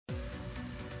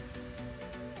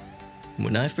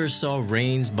When I first saw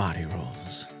Rain's body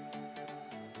rolls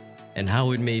and how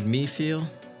it made me feel,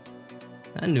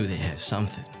 I knew they had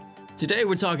something. Today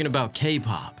we're talking about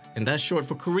K-pop, and that's short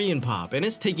for Korean pop, and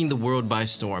it's taking the world by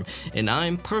storm. And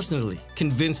I'm personally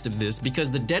convinced of this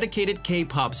because the dedicated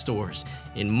K-pop stores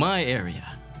in my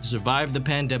area survived the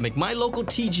pandemic. My local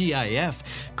TGIF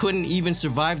couldn't even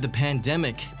survive the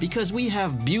pandemic because we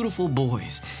have beautiful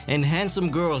boys and handsome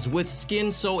girls with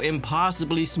skin so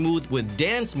impossibly smooth with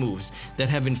dance moves that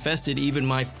have infested even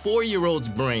my 4-year-old's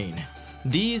brain.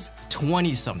 These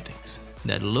 20-somethings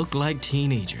that look like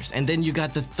teenagers, and then you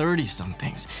got the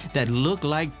 30-somethings that look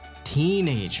like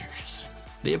teenagers.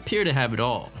 They appear to have it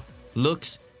all: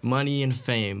 looks, money, and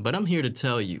fame. But I'm here to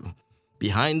tell you,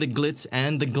 behind the glitz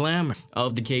and the glamour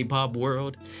of the K-pop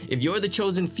world, if you're the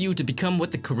chosen few to become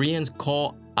what the Koreans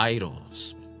call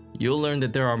idols, you'll learn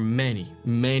that there are many,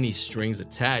 many strings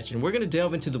attached, and we're gonna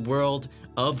delve into the world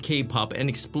of K-pop and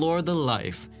explore the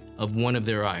life of one of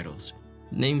their idols,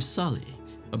 named Sulli,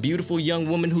 a beautiful young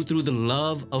woman who, through the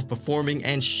love of performing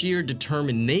and sheer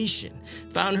determination,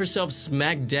 found herself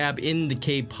smack dab in the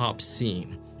K-pop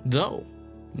scene. Though,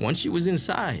 once she was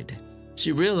inside,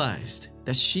 she realized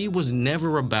that she was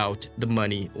never about the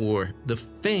money or the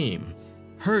fame.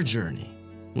 Her journey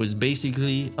was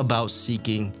basically about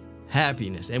seeking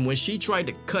happiness. And when she tried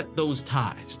to cut those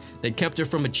ties that kept her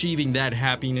from achieving that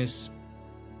happiness,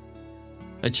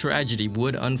 a tragedy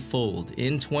would unfold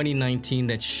in 2019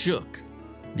 that shook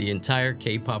the entire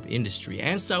K-pop industry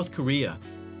and South Korea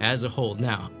as a whole.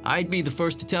 Now, I'd be the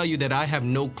first to tell you that I have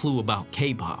no clue about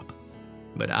K-pop,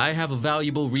 but I have a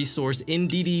valuable resource in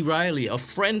Dee Riley, a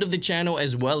friend of the channel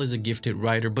as well as a gifted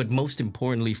writer, but most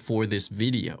importantly for this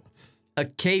video, a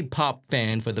K-pop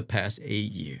fan for the past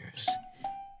 8 years.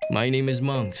 My name is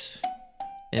Monks,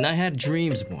 and I had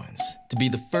dreams once to be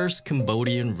the first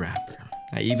Cambodian rapper.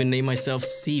 I even named myself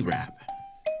C-Rap.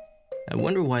 I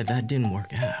wonder why that didn't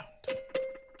work out.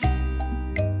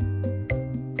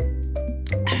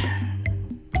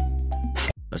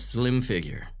 A slim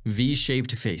figure,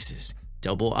 V-shaped faces,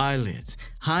 double eyelids,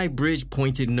 high bridge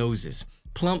pointed noses,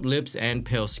 plump lips, and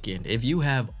pale skin. If you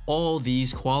have all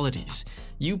these qualities,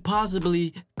 you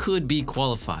possibly could be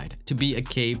qualified to be a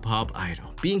K-pop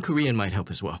idol. Being Korean might help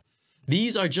as well.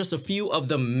 These are just a few of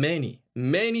the many,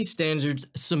 many standards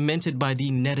cemented by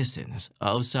the netizens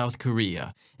of South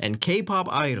Korea. And K-pop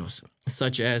idols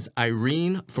such as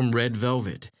Irene from Red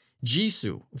Velvet,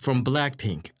 Jisoo from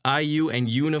Blackpink, IU, and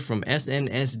Yuna from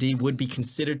SNSD would be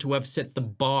considered to have set the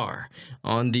bar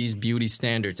on these beauty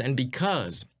standards. And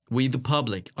because we, the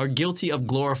public, are guilty of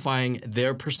glorifying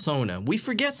their persona, we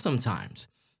forget sometimes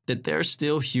that they're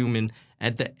still human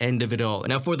at the end of it all.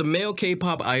 Now, for the male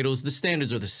K-pop idols, the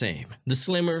standards are the same. The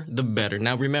slimmer, the better.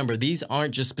 Now, remember, these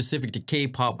aren't just specific to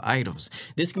K-pop idols.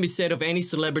 This can be said of any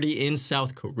celebrity in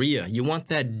South Korea. You want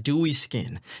that dewy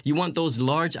skin, you want those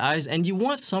large eyes, and you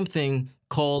want something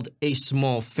called a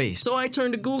small face. So I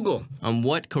turned to Google on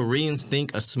what Koreans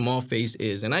think a small face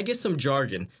is, and I get some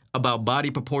jargon about body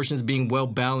proportions being well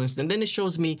balanced, and then it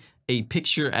shows me a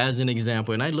picture as an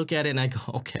example, and I look at it and I go,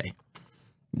 okay,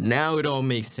 now it all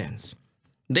makes sense.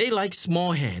 They like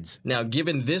small heads. Now,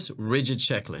 given this rigid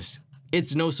checklist,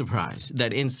 it's no surprise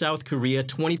that in South Korea,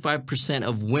 25%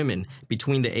 of women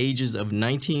between the ages of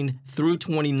 19 through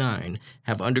 29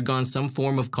 have undergone some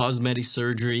form of cosmetic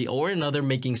surgery or another,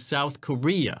 making South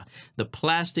Korea the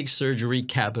plastic surgery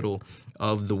capital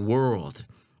of the world.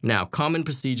 Now, common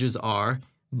procedures are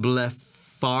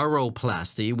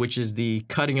blepharoplasty, which is the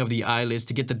cutting of the eyelids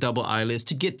to get the double eyelids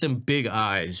to get them big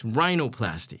eyes,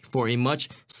 rhinoplasty for a much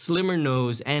slimmer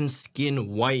nose, and skin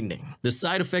whitening, the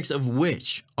side effects of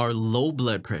which are low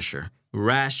blood pressure,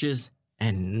 rashes,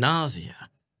 and nausea,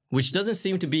 which doesn't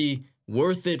seem to be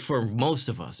worth it for most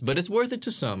of us, but it's worth it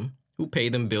to some who pay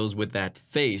them bills with that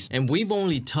face. And we've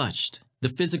only touched the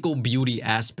physical beauty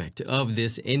aspect of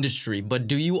this industry, but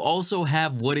do you also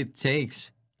have what it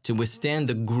takes to withstand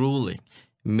the grueling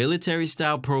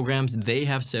military-style programs they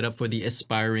have set up for the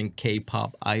aspiring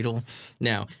K-pop idol?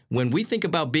 Now, when we think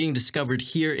about being discovered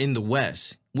here in the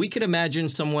West, we could imagine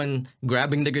someone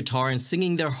grabbing the guitar and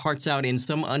singing their hearts out in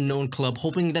some unknown club,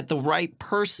 hoping that the right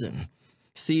person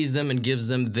sees them and gives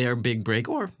them their big break,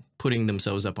 or putting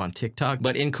themselves up on TikTok.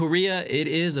 But in Korea, it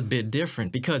is a bit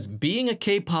different because being a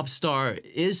K-pop star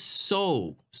is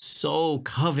so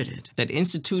coveted that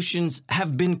institutions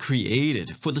have been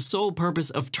created for the sole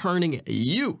purpose of turning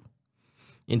you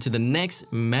into the next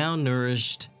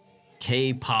malnourished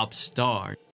K-pop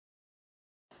star.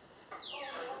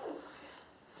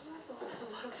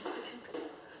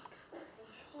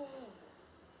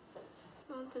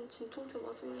 나한텐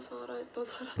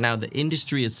Now, the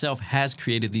industry itself has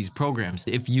created these programs.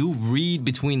 If you read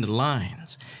between the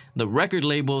lines, the record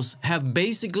labels have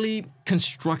basically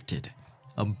constructed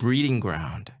a breeding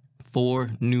ground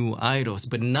for new idols.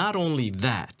 But not only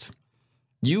that,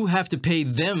 you have to pay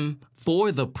them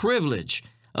for the privilege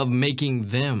of making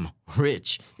them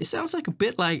rich. It sounds like a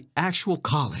bit like actual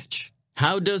college.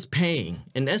 How does paying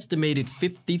an estimated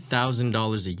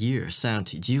 $50,000 a year sound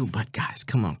to you? But guys,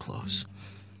 come on close.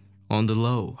 On the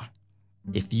low,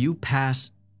 if you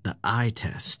pass the eye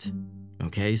test,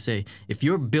 okay, say if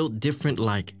you're built different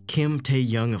like Kim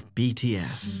Tae-young of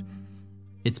BTS,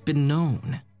 it's been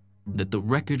known that the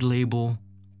record label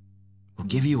will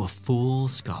give you a full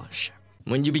scholarship.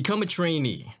 When you become a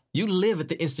trainee, you live at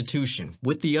the institution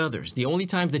with the others. The only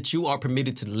times that you are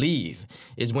permitted to leave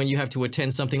is when you have to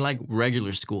attend something like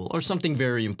regular school or something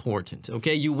very important,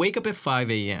 okay? You wake up at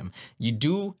 5 a.m. You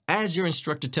do as your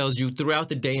instructor tells you throughout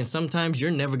the day, and sometimes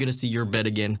you're never gonna see your bed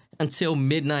again until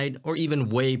midnight or even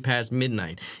way past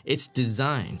midnight. It's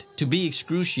designed to be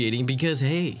excruciating because,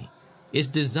 hey, it's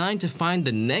designed to find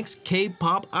the next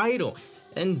K-pop idol.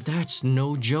 And that's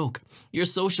no joke. Your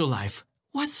social life.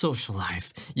 What social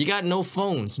life? You got no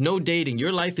phones, no dating.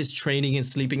 Your life is training and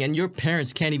sleeping, and your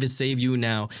parents can't even save you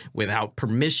now without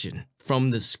permission from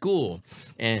the school.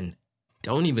 And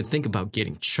don't even think about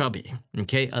getting chubby,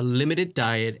 okay? A limited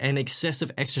diet and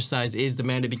excessive exercise is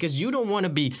demanded because you don't want to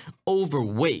be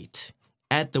overweight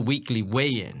at the weekly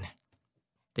weigh-in.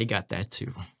 They got that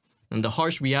too. And the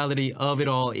harsh reality of it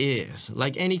all is,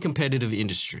 like any competitive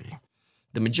industry,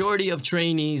 the majority of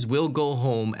trainees will go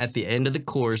home at the end of the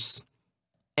course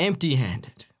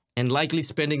empty-handed, and likely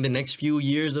spending the next few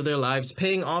years of their lives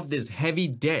paying off this heavy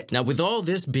debt. Now, with all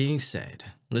this being said,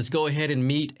 let's go ahead and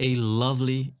meet a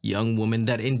lovely young woman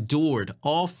that endured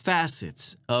all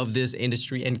facets of this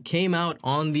industry and came out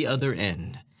on the other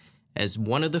end as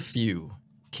one of the few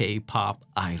K-pop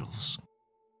idols.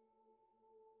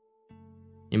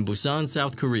 In Busan,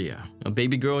 South Korea, a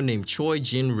baby girl named Choi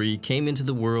Jin-ri came into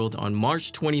the world on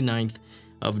March 29th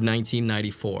of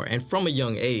 1994, and from a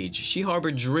young age, she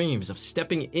harbored dreams of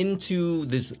stepping into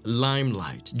this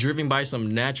limelight, driven by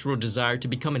some natural desire to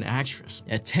become an actress.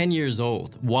 At 10 years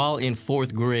old, while in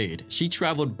 4th grade, she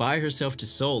traveled by herself to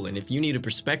Seoul, and if you need a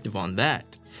perspective on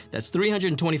that, that's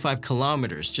 325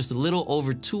 kilometers, just a little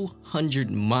over 200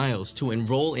 miles, to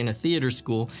enroll in a theater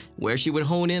school where she would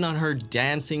hone in on her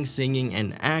dancing, singing,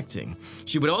 and acting.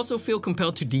 She would also feel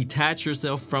compelled to detach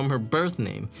herself from her birth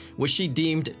name, which she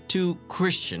deemed too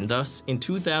Christian. Thus, in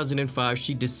 2005,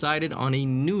 she decided on a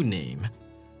new name,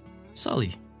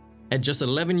 Sulli. At just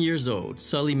 11 years old,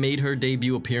 Sulli made her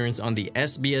debut appearance on the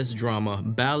SBS drama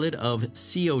Ballad of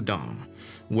Seodong,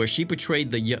 where she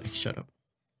portrayed the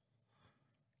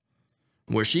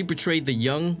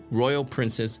young royal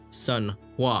princess Sun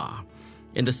Hwa.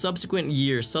 In the subsequent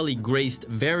year, Sulli graced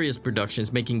various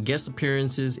productions, making guest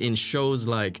appearances in shows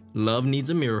like Love Needs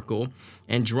a Miracle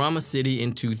and Drama City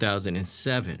in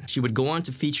 2007. She would go on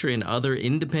to feature in other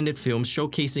independent films,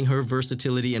 showcasing her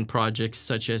versatility in projects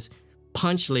such as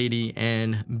Punch Lady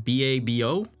and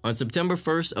BABO. On September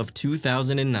 1st of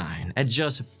 2009, at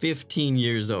just 15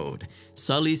 years old,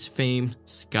 Sulli's fame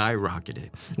skyrocketed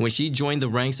when she joined the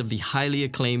ranks of the highly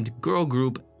acclaimed girl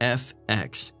group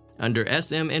FX under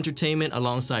SM Entertainment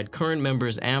alongside current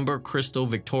members Amber, Crystal,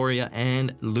 Victoria,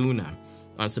 and Luna.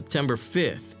 On September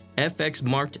 5th, FX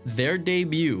marked their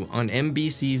debut on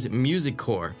MBC's Music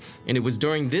Core, and it was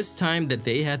during this time that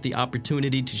they had the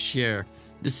opportunity to share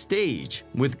the stage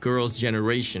with Girls'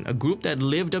 Generation, a group that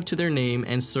lived up to their name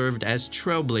and served as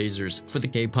trailblazers for the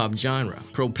K-pop genre,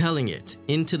 propelling it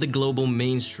into the global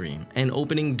mainstream and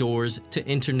opening doors to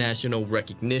international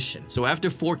recognition. So after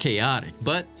 4 chaotic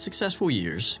but successful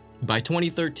years, by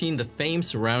 2013, the fame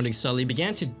surrounding Sulli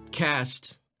began to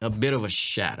cast a bit of a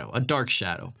shadow, a dark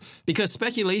shadow, because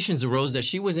speculations arose that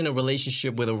she was in a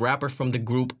relationship with a rapper from the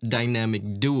group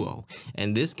Dynamic Duo,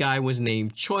 and this guy was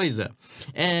named Choiza,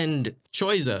 and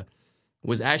Choiza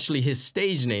was actually his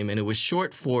stage name, and it was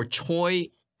short for Choi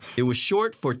Gang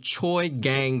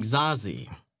Zazi,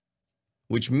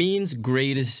 which means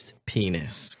greatest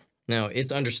penis. Now,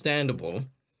 it's understandable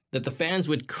that the fans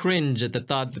would cringe at the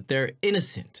thought that their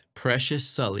innocent, precious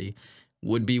Sulli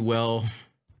would be, well,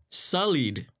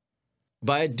 sullied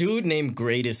by a dude named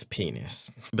Greatest Penis.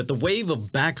 But the wave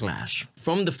of backlash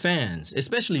from the fans,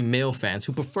 especially male fans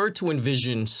who preferred to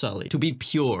envision Sulli to be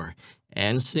pure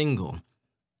and single,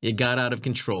 it got out of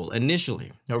control.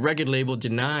 Initially, a record label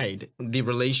denied the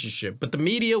relationship, but the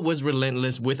media was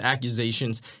relentless with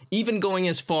accusations, even going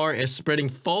as far as spreading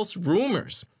false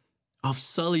rumors of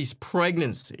Sulli's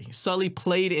pregnancy. Sulli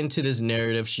played into this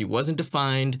narrative. She wasn't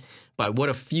defined by what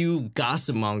a few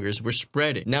gossip mongers were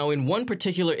spreading. Now, in one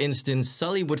particular instance,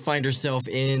 Sulli would find herself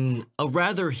in a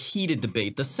rather heated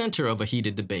debate, the center of a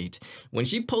heated debate, when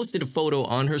she posted a photo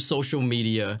on her social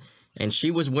media and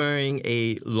she was wearing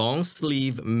a long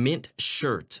sleeve mint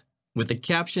shirt with a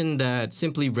caption that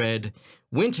simply read,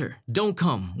 "Winter, don't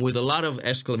come," with a lot of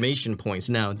exclamation points.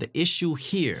 Now, the issue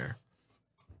here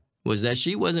was that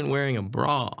she wasn't wearing a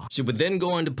bra. She would then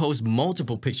go on to post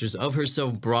multiple pictures of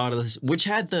herself braless, which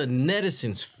had the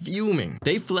netizens fuming.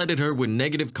 They flooded her with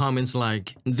negative comments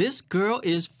like, "This girl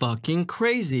is fucking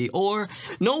crazy," or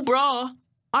 "No bra,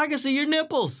 I can see your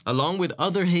nipples," along with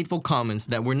other hateful comments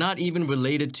that were not even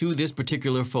related to this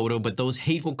particular photo, but those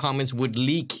hateful comments would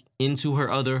leak into her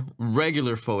other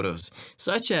regular photos,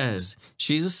 such as,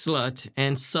 "She's a slut,"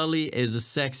 and "Sulli is a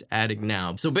sex addict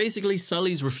now." So basically,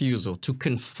 Sulli's refusal to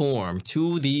conform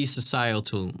to the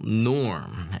societal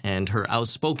norm and her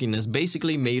outspokenness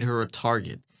basically made her a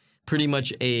target, pretty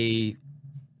much a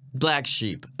black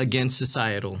sheep against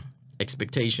societal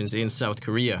expectations in South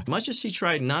Korea. Much as she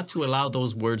tried not to allow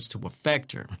those words to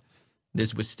affect her,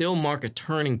 this would still mark a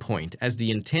turning point as the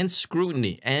intense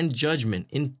scrutiny and judgment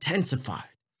intensified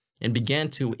and began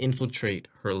to infiltrate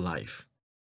her life.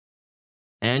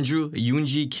 Andrew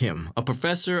Yoonji Kim, a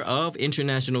professor of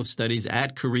international studies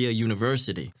at Korea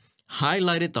University,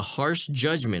 highlighted the harsh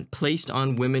judgment placed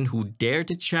on women who dare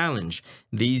to challenge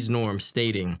these norms,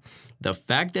 stating, "The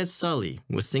fact that Sulli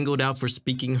was singled out for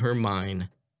speaking her mind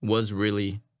was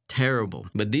really terrible."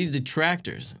 But these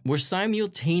detractors were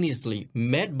simultaneously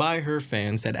met by her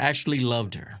fans that actually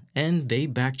loved her, and they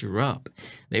backed her up.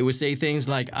 They would say things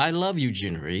like, "I love you,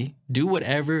 Jinri. Do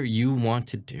whatever you want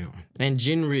to do. And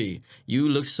Jinri, you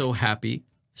look so happy,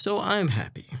 so I'm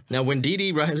happy." Now, when Dee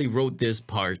Dee Riley wrote this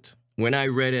part, when I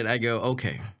read it, I go,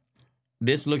 okay,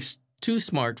 this looks too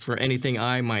smart for anything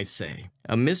I might say.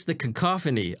 Amidst the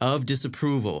cacophony of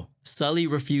disapproval, Sulli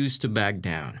refused to back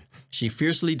down. She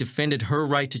fiercely defended her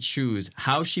right to choose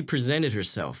how she presented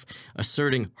herself,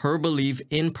 asserting her belief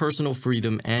in personal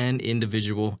freedom and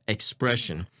individual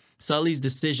expression. Sulli's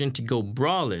decision to go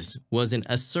braless was an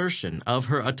assertion of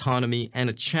her autonomy and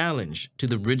a challenge to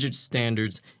the rigid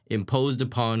standards imposed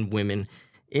upon women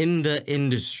in the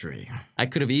industry. I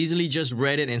could have easily just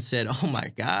read it and said, "Oh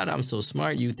my God, I'm so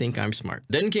smart, you think I'm smart."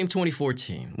 Then came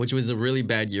 2014, which was a really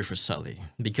bad year for Sulli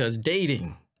because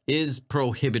dating is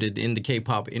prohibited in the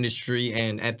K-pop industry,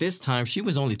 and at this time she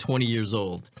was only 20 years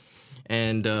old.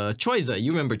 And Choiza,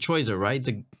 you remember Choiza,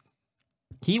 right?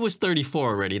 He was 34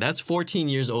 already. That's 14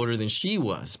 years older than she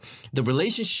was. The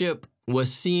relationship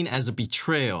was seen as a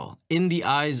betrayal in the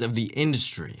eyes of the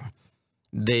industry.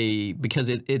 Because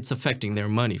it's affecting their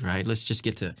money, right? Let's just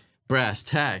get to brass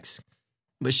tacks.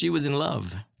 But she was in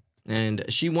love. And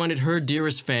she wanted her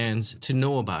dearest fans to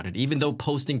know about it, even though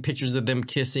posting pictures of them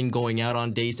kissing, going out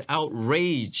on dates,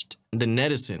 outraged the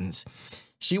netizens.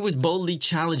 She was boldly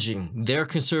challenging their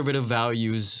conservative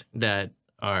values that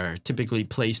are typically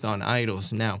placed on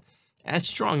idols. Now, as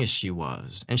strong as she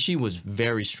was, and she was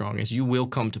very strong, as you will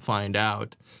come to find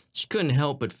out, she couldn't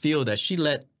help but feel that she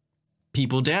let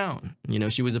people down. You know,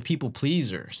 she was a people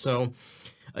pleaser. So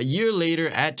a year later,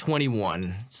 at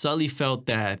 21, Sulli felt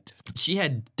that she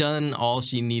had done all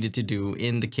she needed to do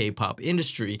in the K-pop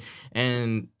industry,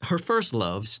 and her first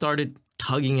love started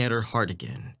tugging at her heart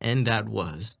again, and that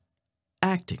was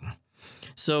acting.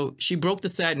 So she broke the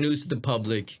sad news to the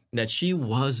public that she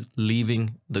was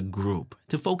leaving the group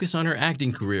to focus on her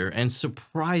acting career, and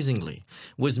surprisingly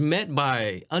was met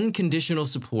by unconditional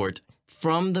support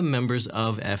from the members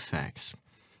of FX.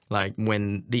 Like,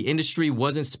 when the industry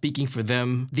wasn't speaking for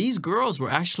them, these girls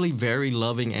were actually very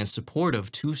loving and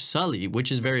supportive to Sulli, which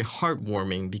is very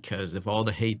heartwarming because of all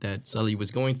the hate that Sulli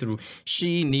was going through.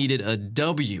 She needed a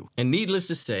W. And needless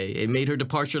to say, it made her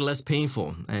departure less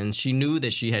painful, and she knew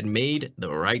that she had made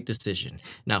the right decision.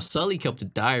 Now, Sulli kept a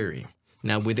diary.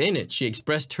 Now, within it, she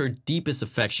expressed her deepest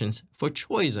affections for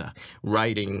Choiza,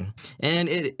 writing, and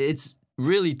it's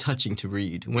really touching to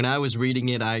read. When I was reading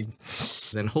it,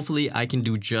 and hopefully I can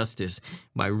do justice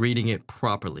by reading it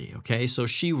properly, okay? So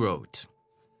she wrote,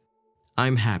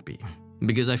 "I'm happy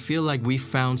because I feel like we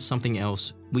found something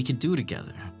else we could do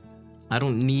together. I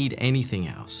don't need anything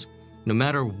else. No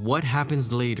matter what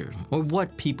happens later or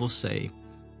what people say,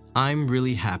 I'm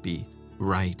really happy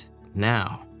right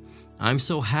now. I'm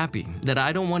so happy that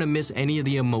I don't want to miss any of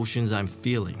the emotions I'm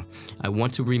feeling. I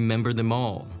want to remember them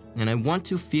all. And I want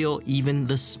to feel even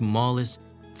the smallest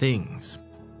things."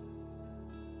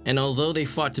 And although they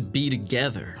fought to be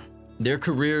together, Their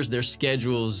careers, their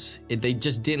schedules, they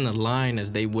just didn't align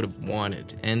as they would have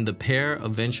wanted, and the pair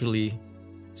eventually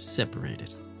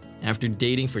separated after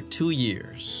dating for 2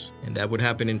 years, and that would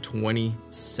happen in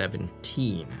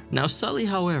 2017. Now, Sulli,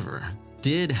 however,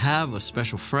 did have a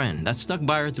special friend that stuck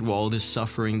by her through all this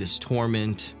suffering, this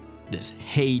torment, this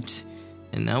hate,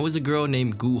 and that was a girl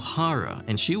named Guhara,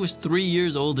 and she was 3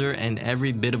 years older and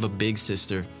every bit of a big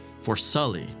sister for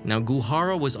Sulli. Now,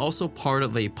 Guhara was also part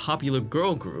of a popular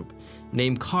girl group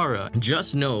named Kara.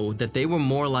 Just know that they were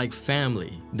more like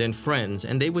family than friends,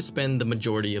 and they would spend the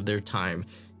majority of their time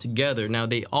together. Now,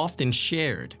 they often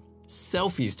shared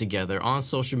selfies together on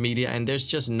social media, and there's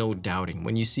just no doubting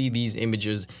when you see these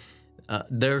images,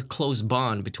 their close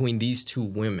bond between these two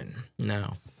women.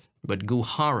 Now, but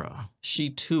Guhara, she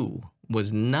too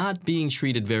was not being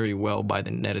treated very well by the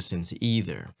netizens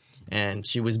either. And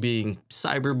she was being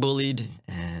cyberbullied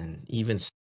and even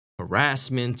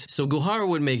harassment. So Guhara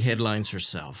would make headlines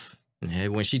herself.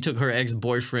 When she took her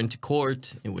ex-boyfriend to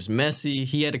court, it was messy.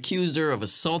 He had accused her of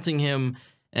assaulting him,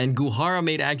 and Guhara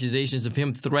made accusations of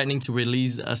him threatening to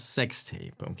release a sex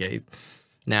tape, okay?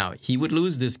 Now, he would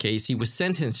lose this case. He was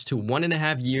sentenced to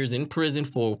 1.5 years in prison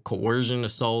for coercion,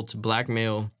 assault,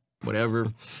 blackmail,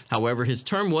 whatever. However, his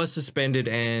term was suspended,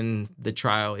 and the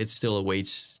trial, it still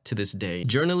awaits to this day.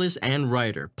 Journalist and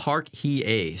writer Park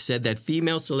Hee-ae said that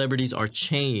female celebrities are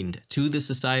chained to the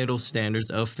societal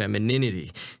standards of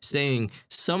femininity, saying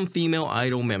some female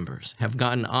idol members have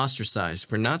gotten ostracized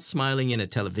for not smiling in a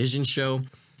television show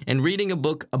and reading a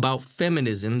book about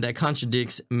feminism that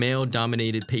contradicts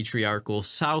male-dominated patriarchal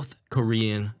South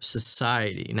Korean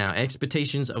society. Now,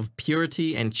 expectations of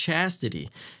purity and chastity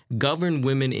govern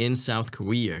women in South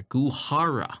Korea.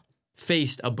 Guhara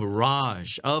faced a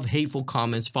barrage of hateful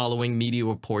comments following media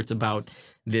reports about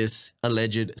this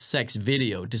alleged sex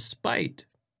video, despite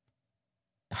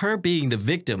her being the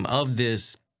victim of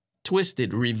this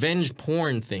twisted revenge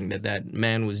porn thing that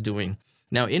man was doing.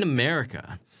 Now, in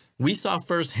America, we saw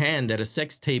firsthand that a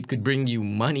sex tape could bring you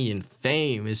money and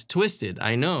fame. It's twisted,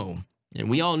 I know. And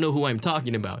we all know who I'm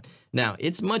talking about. Now,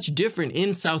 it's much different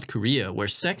in South Korea, where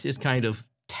sex is kind of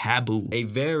taboo. A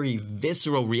very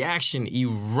visceral reaction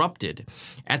erupted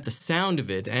at the sound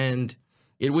of it. And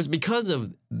it was because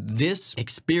of this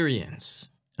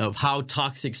experience of how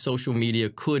toxic social media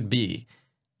could be.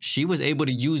 She was able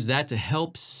to use that to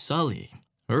help Sulli,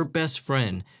 her best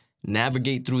friend,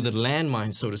 navigate through the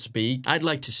landmine, so to speak. I'd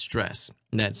like to stress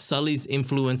that Sulli's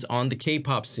influence on the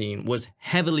K-pop scene was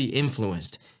heavily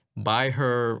influenced by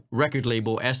her record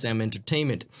label SM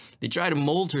Entertainment. They tried to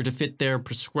mold her to fit their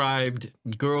prescribed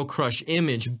girl crush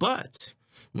image, but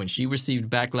when she received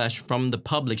backlash from the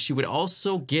public, she would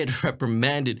also get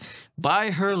reprimanded by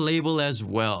her label as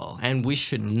well. And we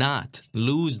should not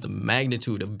lose the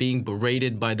magnitude of being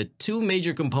berated by the two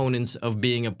major components of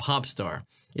being a pop star.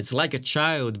 It's like a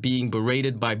child being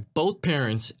berated by both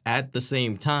parents at the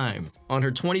same time. On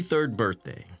her 23rd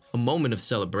birthday, a moment of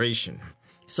celebration,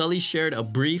 Sulli shared a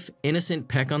brief, innocent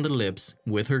peck on the lips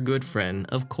with her good friend.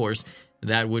 Of course,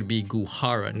 that would be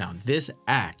Guhara. Now, this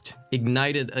act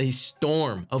ignited a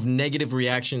storm of negative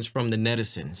reactions from the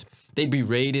netizens. They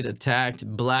berated, attacked,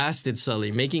 blasted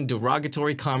Sulli, making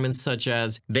derogatory comments such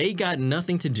as, "They got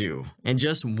nothing to do and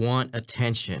just want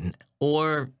attention,"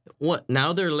 or, "What,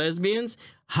 now they're lesbians?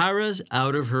 Hara's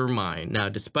out of her mind." Now,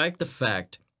 despite the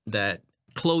fact that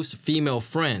close female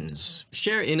friends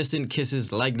share innocent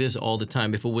kisses like this all the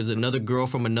time, if it was another girl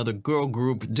from another girl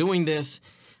group doing this,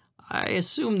 I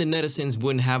assume the netizens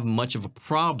wouldn't have much of a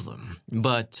problem.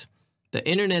 But the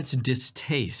internet's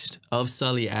distaste of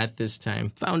Sulli at this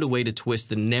time found a way to twist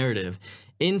the narrative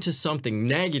into something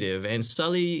negative, and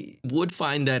Sulli would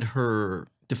find that her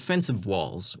defensive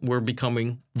walls were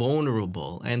becoming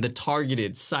vulnerable and the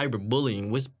targeted cyberbullying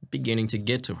was beginning to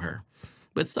get to her.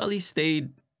 But Sulli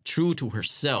stayed true to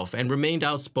herself and remained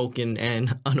outspoken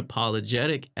and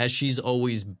unapologetic as she's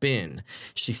always been.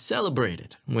 She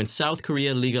celebrated when South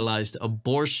Korea legalized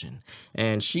abortion,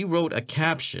 and she wrote a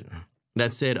caption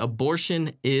that said,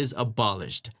 "Abortion is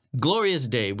abolished. Glorious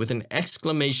day," with an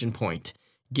exclamation point.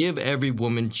 "Give every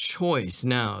woman choice."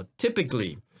 Now,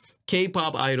 typically,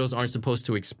 K-pop idols aren't supposed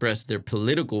to express their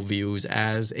political views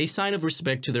as a sign of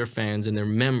respect to their fans and their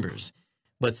members.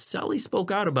 But Sulli spoke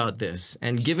out about this,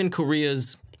 and given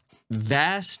Korea's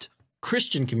vast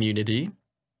Christian community,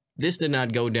 this did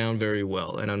not go down very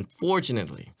well. And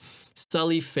unfortunately,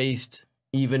 Sulli faced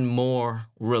even more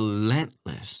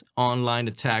relentless online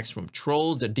attacks from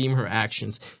trolls that deem her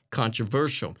actions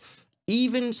controversial.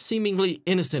 Even seemingly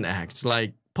innocent acts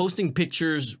like posting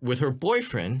pictures with her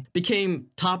boyfriend became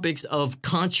topics of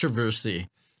controversy.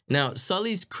 Now,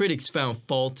 Sulli's critics found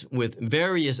fault with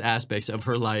various aspects of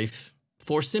her life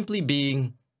for simply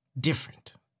being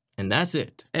different. And that's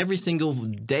it. Every single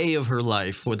day of her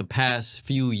life for the past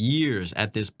few years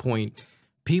at this point,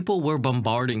 people were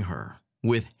bombarding her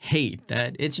with hate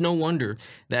that it's no wonder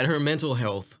that her mental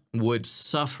health would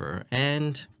suffer,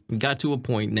 and got to a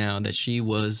point now that she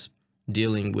was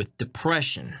dealing with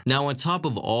depression. Now, on top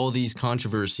of all these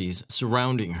controversies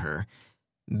surrounding her,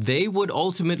 they would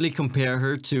ultimately compare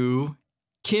her to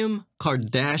Kim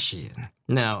Kardashian.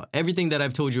 Now, everything that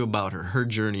I've told you about her, her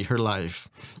journey, her life,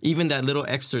 even that little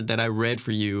excerpt that I read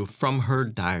for you from her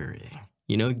diary,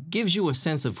 you know, gives you a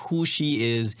sense of who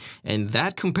she is, and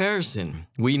that comparison,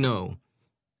 we know,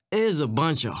 is a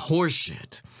bunch of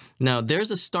horseshit. Now,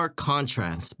 there's a stark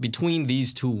contrast between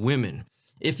these two women.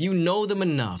 If you know them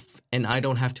enough, and I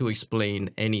don't have to explain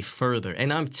any further,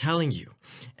 and I'm telling you,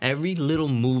 every little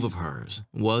move of hers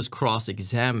was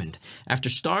cross-examined. After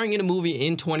starring in a movie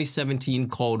in 2017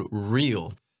 called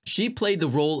Real, she played the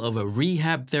role of a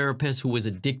rehab therapist who was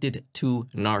addicted to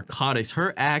narcotics.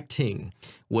 Her acting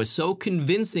was so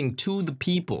convincing to the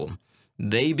people,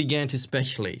 they began to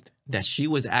speculate that she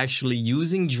was actually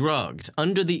using drugs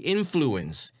under the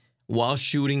influence while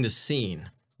shooting the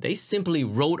scene. They simply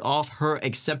wrote off her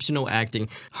exceptional acting,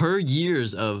 her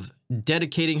years of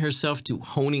dedicating herself to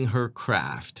honing her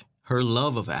craft, her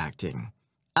love of acting,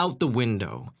 out the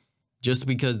window, just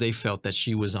because they felt that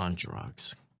she was on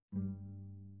drugs.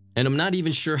 And I'm not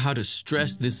even sure how to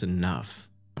stress this enough,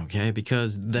 okay?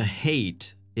 Because the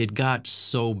hate, it got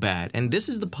so bad. And this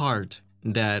is the part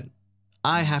that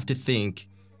I have to think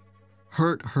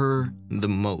hurt her the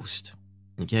most,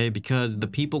 okay? Because the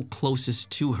people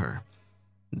closest to her,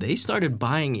 they started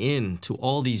buying into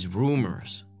all these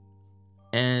rumors,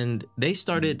 and they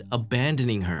started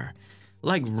abandoning her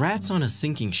like rats on a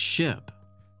sinking ship.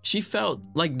 She felt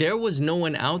like there was no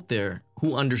one out there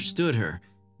who understood her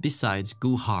besides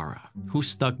Guhara, who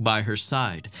stuck by her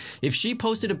side. If she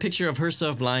posted a picture of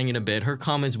herself lying in a bed, her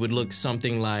comments would look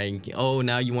something like, oh,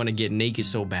 now you want to get naked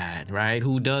so bad, right?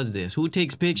 Who does this? Who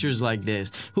takes pictures like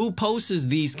this? Who posts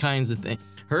these kinds of things?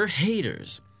 Her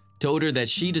haters told her that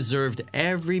she deserved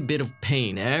every bit of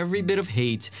pain, every bit of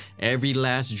hate, every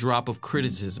last drop of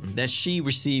criticism that she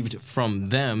received from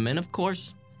them. And of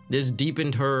course, this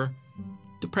deepened her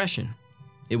depression.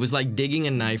 It was like digging a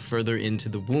knife further into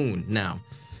the wound. Now,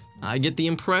 I get the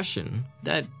impression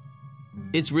that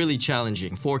it's really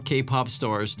challenging for K-pop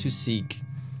stars to seek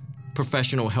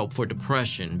professional help for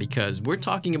depression, because we're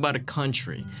talking about a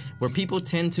country where people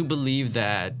tend to believe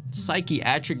that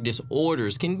psychiatric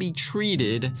disorders can be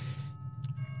treated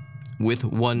with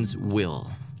one's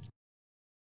will.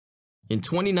 In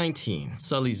 2019,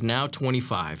 Sulli's now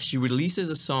 25. She releases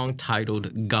a song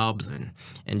titled Goblin,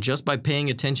 and just by paying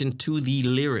attention to the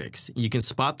lyrics, you can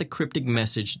spot the cryptic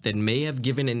message that may have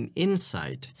given an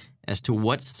insight as to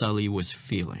what Sulli was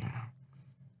feeling.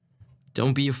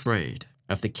 Don't be afraid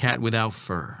of the cat without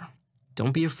fur.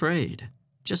 Don't be afraid.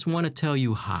 Just want to tell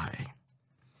you hi.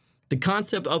 The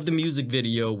concept of the music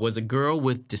video was a girl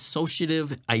with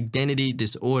dissociative identity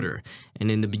disorder, and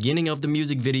in the beginning of the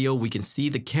music video, we can see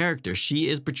the character she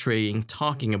is portraying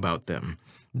talking about them.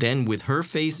 Then, with her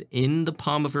face in the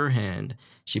palm of her hand,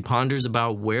 she ponders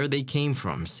about where they came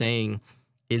from, saying,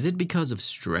 is it because of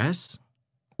stress?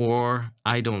 Or,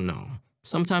 I don't know.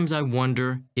 Sometimes I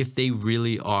wonder if they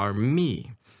really are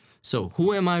me. So,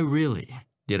 who am I really?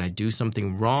 Did I do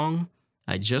something wrong?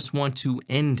 I just want to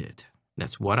end it.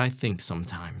 That's what I think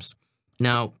sometimes.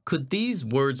 Now, could these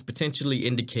words potentially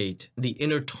indicate the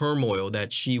inner turmoil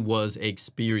that she was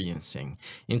experiencing,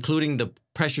 including the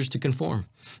pressures to conform,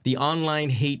 the online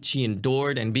hate she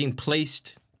endured, and being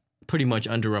placed pretty much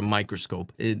under a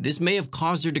microscope? This may have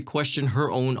caused her to question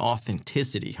her own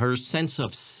authenticity, her sense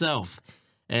of self.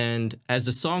 And as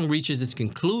the song reaches its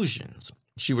conclusions,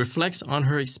 she reflects on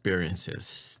her experiences,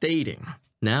 stating,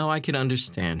 now I can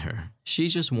understand her. She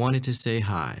just wanted to say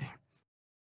hi.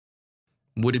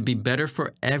 Would it be better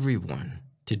for everyone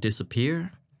to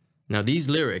disappear? Now, these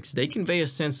lyrics, they convey a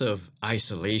sense of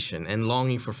isolation and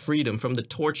longing for freedom from the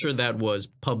torture that was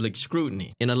public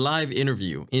scrutiny. In a live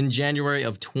interview in January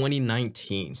of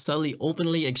 2019, Sulli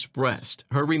openly expressed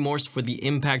her remorse for the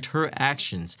impact her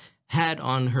actions had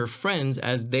on her friends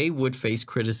as they would face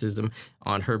criticism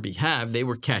on her behalf. They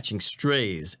were catching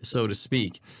strays, so to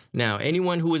speak. Now,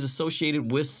 anyone who was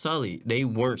associated with Sulli, they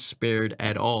weren't spared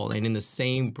at all. And in the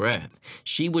same breath,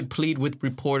 she would plead with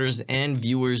reporters and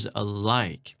viewers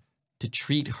alike to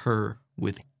treat her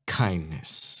with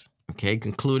kindness. Okay,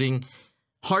 concluding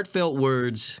heartfelt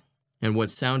words and what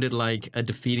sounded like a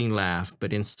defeating laugh,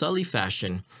 but in Sulli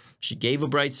fashion, she gave a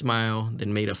bright smile,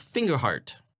 then made a finger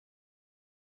heart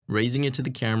raising it to the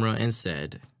camera and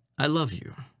said, "I love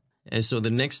you." And so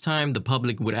the next time the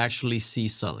public would actually see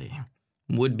Sulli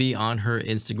would be on her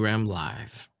Instagram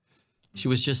Live. She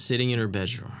was just sitting in her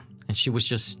bedroom and she was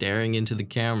just staring into the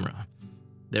camera.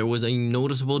 There was a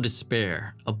noticeable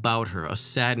despair about her, a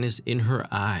sadness in her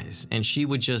eyes, and she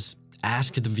would just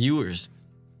ask the viewers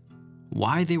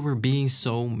why they were being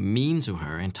so mean to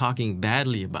her and talking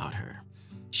badly about her.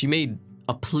 She made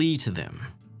a plea to them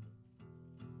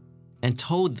and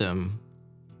told them,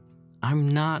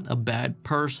 "I'm not a bad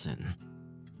person."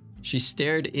 She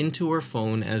stared into her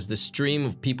phone as the stream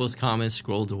of people's comments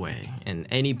scrolled away, and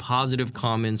any positive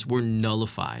comments were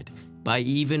nullified by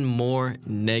even more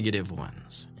negative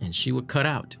ones, and she would cut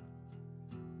out.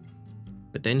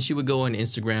 But then she would go on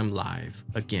Instagram Live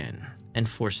again, and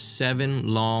for 7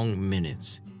 long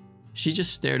minutes, she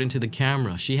just stared into the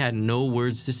camera. She had no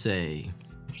words to say.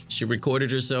 She recorded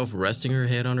herself resting her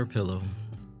head on her pillow,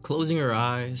 closing her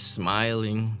eyes,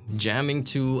 smiling, jamming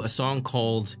to a song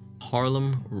called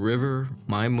Harlem River,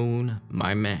 My Moon,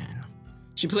 My Man.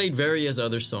 She played various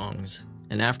other songs,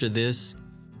 and after this,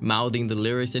 mouthing the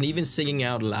lyrics and even singing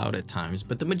out loud at times,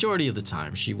 but the majority of the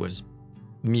time she was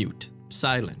mute,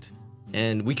 silent,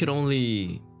 and we could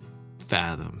only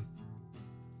fathom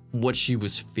what she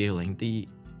was feeling, the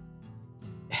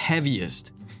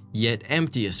heaviest yet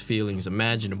emptiest feelings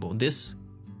imaginable. This,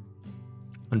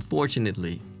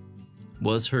 unfortunately,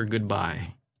 was her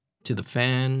goodbye to the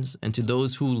fans and to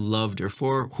those who loved her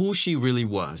for who she really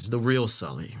was, the real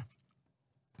Sulli.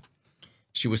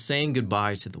 She was saying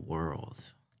goodbye to the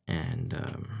world, and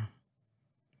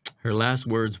her last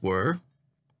words were,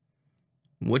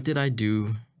 "What did I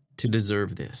do to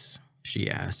deserve this?" she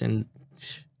asked, and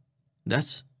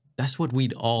that's what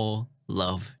we'd all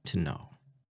love to know.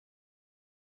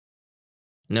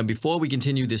 Now, before we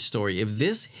continue this story, if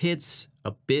this hits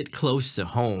a bit close to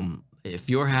home, if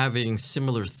you're having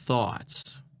similar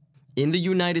thoughts, in the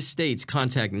United States,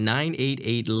 contact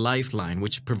 988 Lifeline,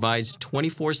 which provides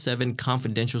 24/7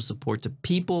 confidential support to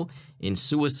people in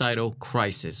suicidal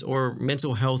crisis or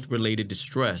mental health related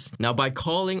distress. Now, by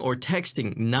calling or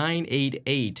texting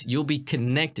 988, you'll be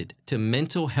connected to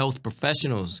mental health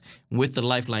professionals with the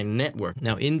Lifeline network.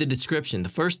 Now, in the description, the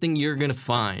first thing you're going to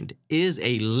find is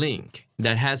a link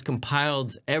that has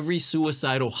compiled every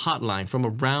suicidal hotline from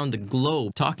around the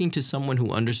globe, talking to someone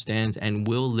who understands and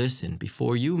will listen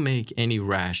before you make any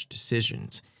rash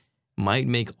decisions. Might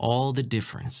make all the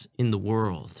difference in the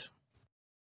world.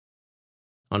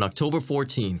 On October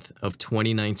 14th of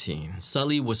 2019,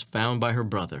 Sulli was found by her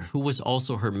brother, who was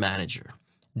also her manager,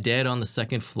 dead on the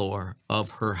second floor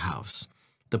of her house.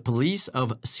 The police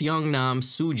of Seongnam,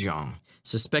 Sujong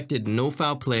suspected no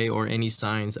foul play or any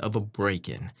signs of a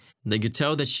break-in. They could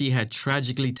tell that she had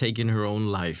tragically taken her own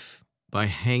life by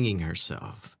hanging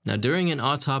herself. Now, during an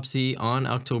autopsy on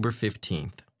October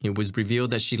 15th, it was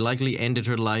revealed that she likely ended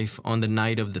her life on the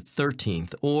night of the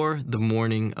 13th or the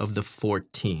morning of the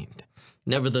 14th.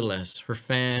 Nevertheless, her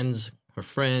fans, her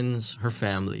friends, her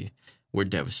family were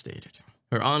devastated.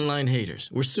 Her online haters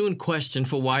were soon questioned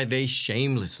for why they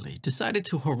shamelessly decided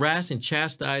to harass and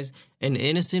chastise an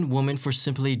innocent woman for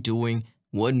simply doing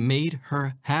what made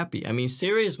her happy. I mean,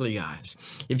 seriously, guys,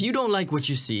 if you don't like what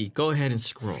you see, go ahead and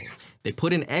scroll. They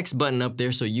put an X button up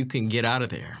there so you can get out of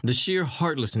there. The sheer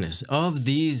heartlessness of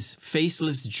these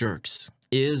faceless jerks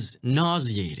is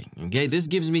nauseating, okay? This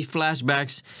gives me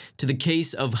flashbacks to the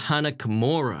case of Hana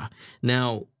Kimura.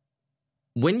 Now,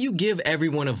 when you give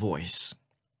everyone a voice,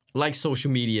 like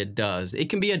social media does, it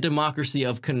can be a democracy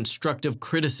of constructive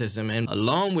criticism, and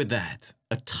along with that,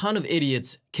 a ton of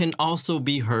idiots can also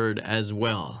be heard as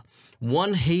well.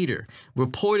 One hater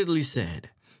reportedly said,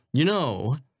 "You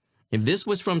know, if this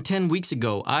was from 10 weeks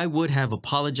ago, I would have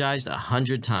apologized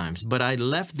 100 times, but I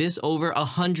left this over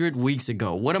 100 weeks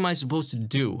ago. What am I supposed to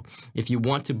do if you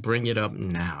want to bring it up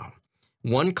now?"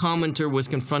 One commenter was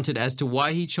confronted as to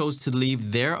why he chose to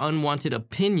leave their unwanted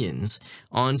opinions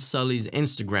on Sulli's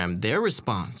Instagram. Their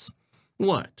response,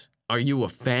 "What? Are you a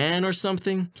fan or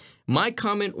something? My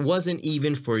comment wasn't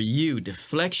even for you."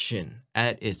 Deflection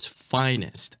at its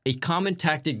finest. A common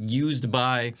tactic used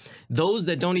by those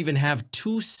that don't even have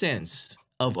 2 cents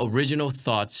of original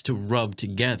thoughts to rub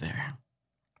together.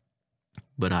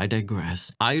 But I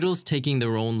digress. Idols taking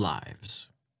their own lives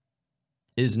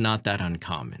is not that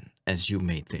uncommon as you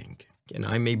may think. And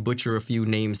I may butcher a few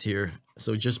names here,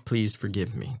 so just please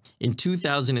forgive me. In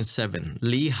 2007,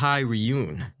 Lee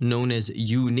Hae-ryun, known as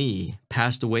Yoon,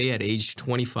 passed away at age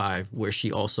 25, where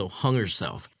she also hung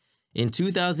herself. In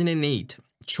 2008,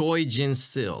 Choi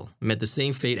Jin-sil met the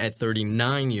same fate at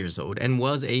 39 years old and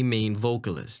was a main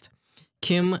vocalist.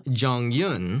 Kim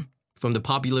Jong-un from the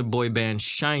popular boy band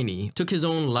SHINee took his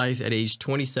own life at age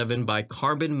 27 by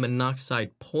carbon monoxide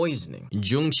poisoning.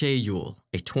 Jung Chae-yul,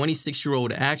 a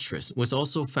 26-year-old actress, was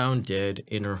also found dead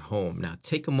in her home. Now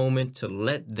take a moment to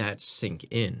let that sink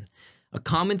in. A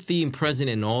common theme present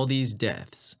in all these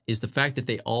deaths is the fact that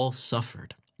they all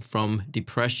suffered from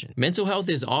depression. Mental health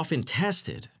is often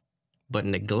tested but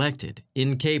neglected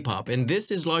in K-pop, and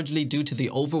this is largely due to the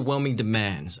overwhelming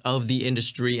demands of the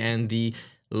industry and the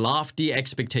lofty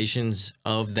expectations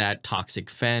of that toxic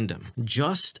fandom.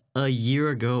 Just a year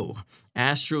ago,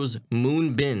 Astro's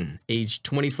Moonbin, aged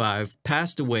 25,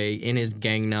 passed away in his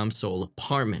Gangnam Seoul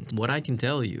apartment. What I can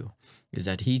tell you is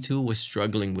that he too was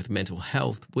struggling with mental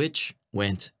health, which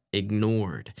went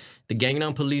ignored. The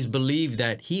Gangnam police believe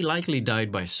that he likely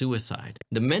died by suicide.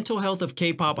 The mental health of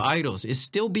K-pop idols is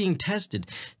still being tested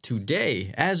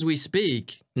today as we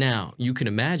speak. Now, you can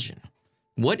imagine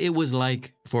what it was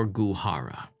like for Goo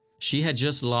Hara. She had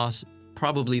just lost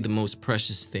probably the most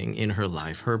precious thing in her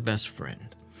life, her best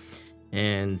friend.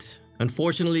 And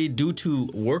unfortunately, due to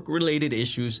work-related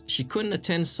issues, she couldn't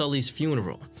attend Sulli's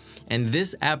funeral. And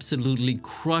this absolutely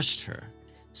crushed her.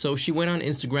 So she went on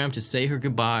Instagram to say her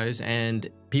goodbyes, and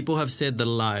people have said the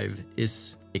live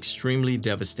is extremely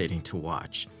devastating to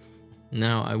watch.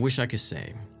 Now, I wish I could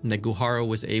say that Goo Hara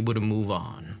was able to move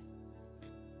on.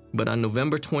 But on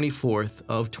November 24th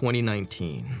of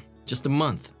 2019, just a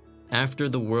month after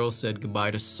the world said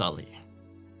goodbye to Sulli,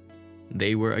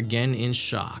 they were again in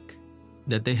shock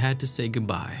that they had to say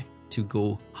goodbye to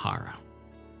Goo Hara.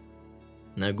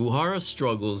 Now, Goo Hara's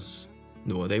struggles,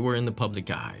 well, they were in the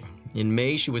public eye. In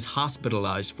May, she was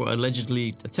hospitalized for allegedly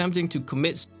attempting to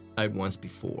commit suicide once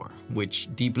before, which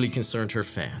deeply concerned her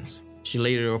fans. She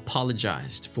later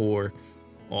apologized for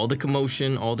all the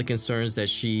commotion, all the concerns that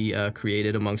she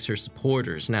created amongst her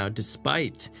supporters. Now,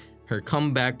 despite her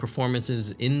comeback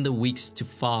performances in the weeks to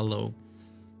follow,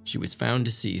 she was found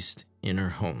deceased in her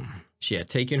home. She had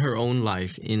taken her own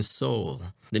life in Seoul.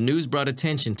 The news brought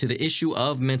attention to the issue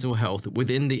of mental health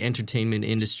within the entertainment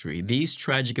industry. These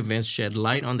tragic events shed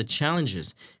light on the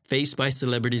challenges faced by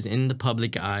celebrities in the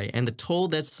public eye and the toll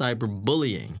that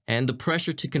cyberbullying and the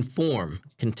pressure to conform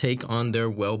can take on their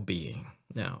well-being.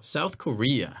 Now, South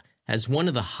Korea has one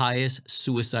of the highest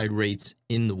suicide rates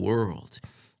in the world,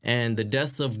 and the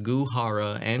deaths of Goo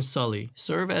Hara and Sulli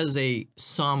serve as a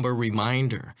somber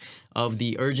reminder of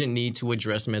the urgent need to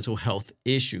address mental health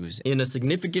issues. In a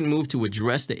significant move to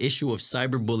address the issue of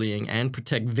cyberbullying and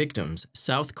protect victims,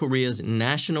 South Korea's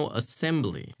National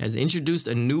Assembly has introduced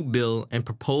a new bill and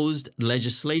proposed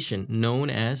legislation known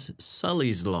as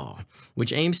Sulli's Law,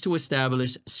 which aims to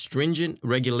establish stringent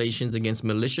regulations against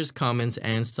malicious comments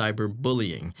and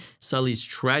cyberbullying. Sulli's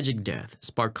tragic death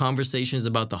sparked conversations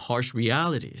about the harsh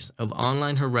realities of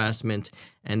online harassment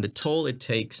and the toll it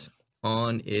takes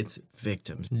on its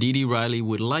victims. Dee Dee Riley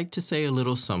would like to say a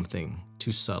little something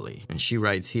to Sulli, and she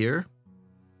writes here,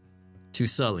 "To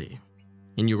Sulli,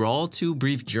 in your all too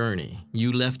brief journey,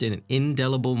 you left an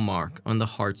indelible mark on the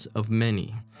hearts of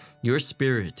many. Your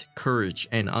spirit, courage,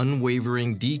 and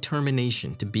unwavering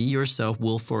determination to be yourself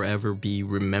will forever be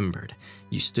remembered.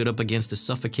 You stood up against the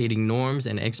suffocating norms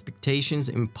and expectations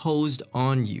imposed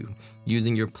on you,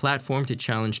 using your platform to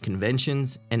challenge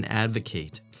conventions and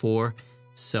advocate for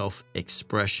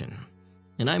self-expression."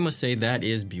 And I must say that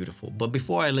is beautiful. But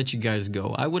before I let you guys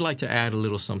go, I would like to add a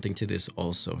little something to this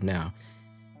also. Now,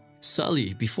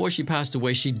 Sulli, before she passed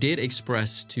away, she did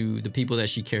express to the people that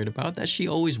she cared about that she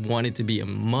always wanted to be a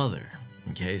mother.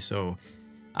 Okay, so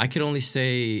I could only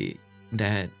say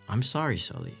that I'm sorry,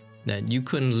 Sulli, that you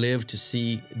couldn't live to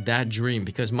see that dream,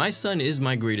 because my son is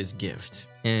my greatest gift.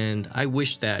 And I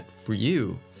wish that for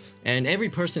you and every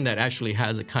person that actually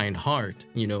has a kind heart,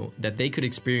 you know, that they could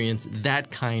experience that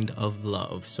kind of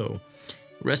love. So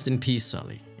rest in peace,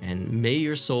 Sulli, and may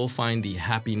your soul find the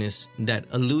happiness that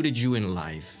eluded you in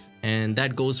life. And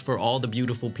that goes for all the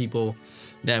beautiful people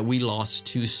that we lost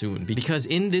too soon. Because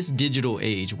in this digital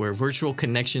age where virtual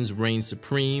connections reign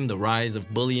supreme, the rise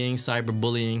of bullying,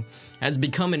 cyberbullying, has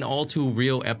become an all too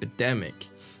real epidemic.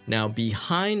 Now,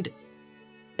 behind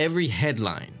every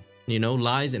headline, you know,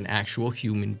 lies an actual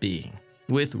human being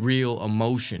with real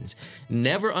emotions.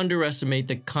 Never underestimate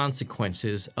the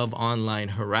consequences of online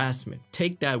harassment.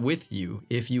 Take that with you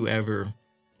if you ever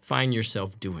find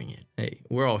yourself doing it. Hey,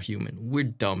 we're all human. We're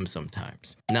dumb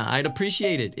sometimes. Now, I'd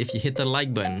appreciate it if you hit the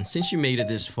like button since you made it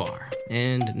this far.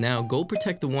 And now go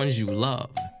protect the ones you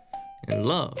love, and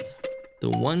love the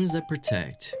ones that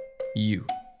protect you.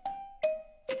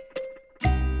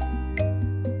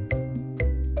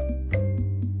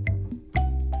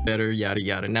 Better, yada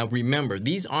yada. Now remember,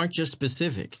 these aren't just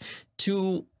specific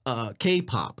to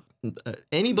K-pop.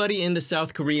 Anybody in the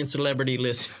South Korean celebrity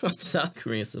list, South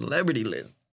Korean celebrity list,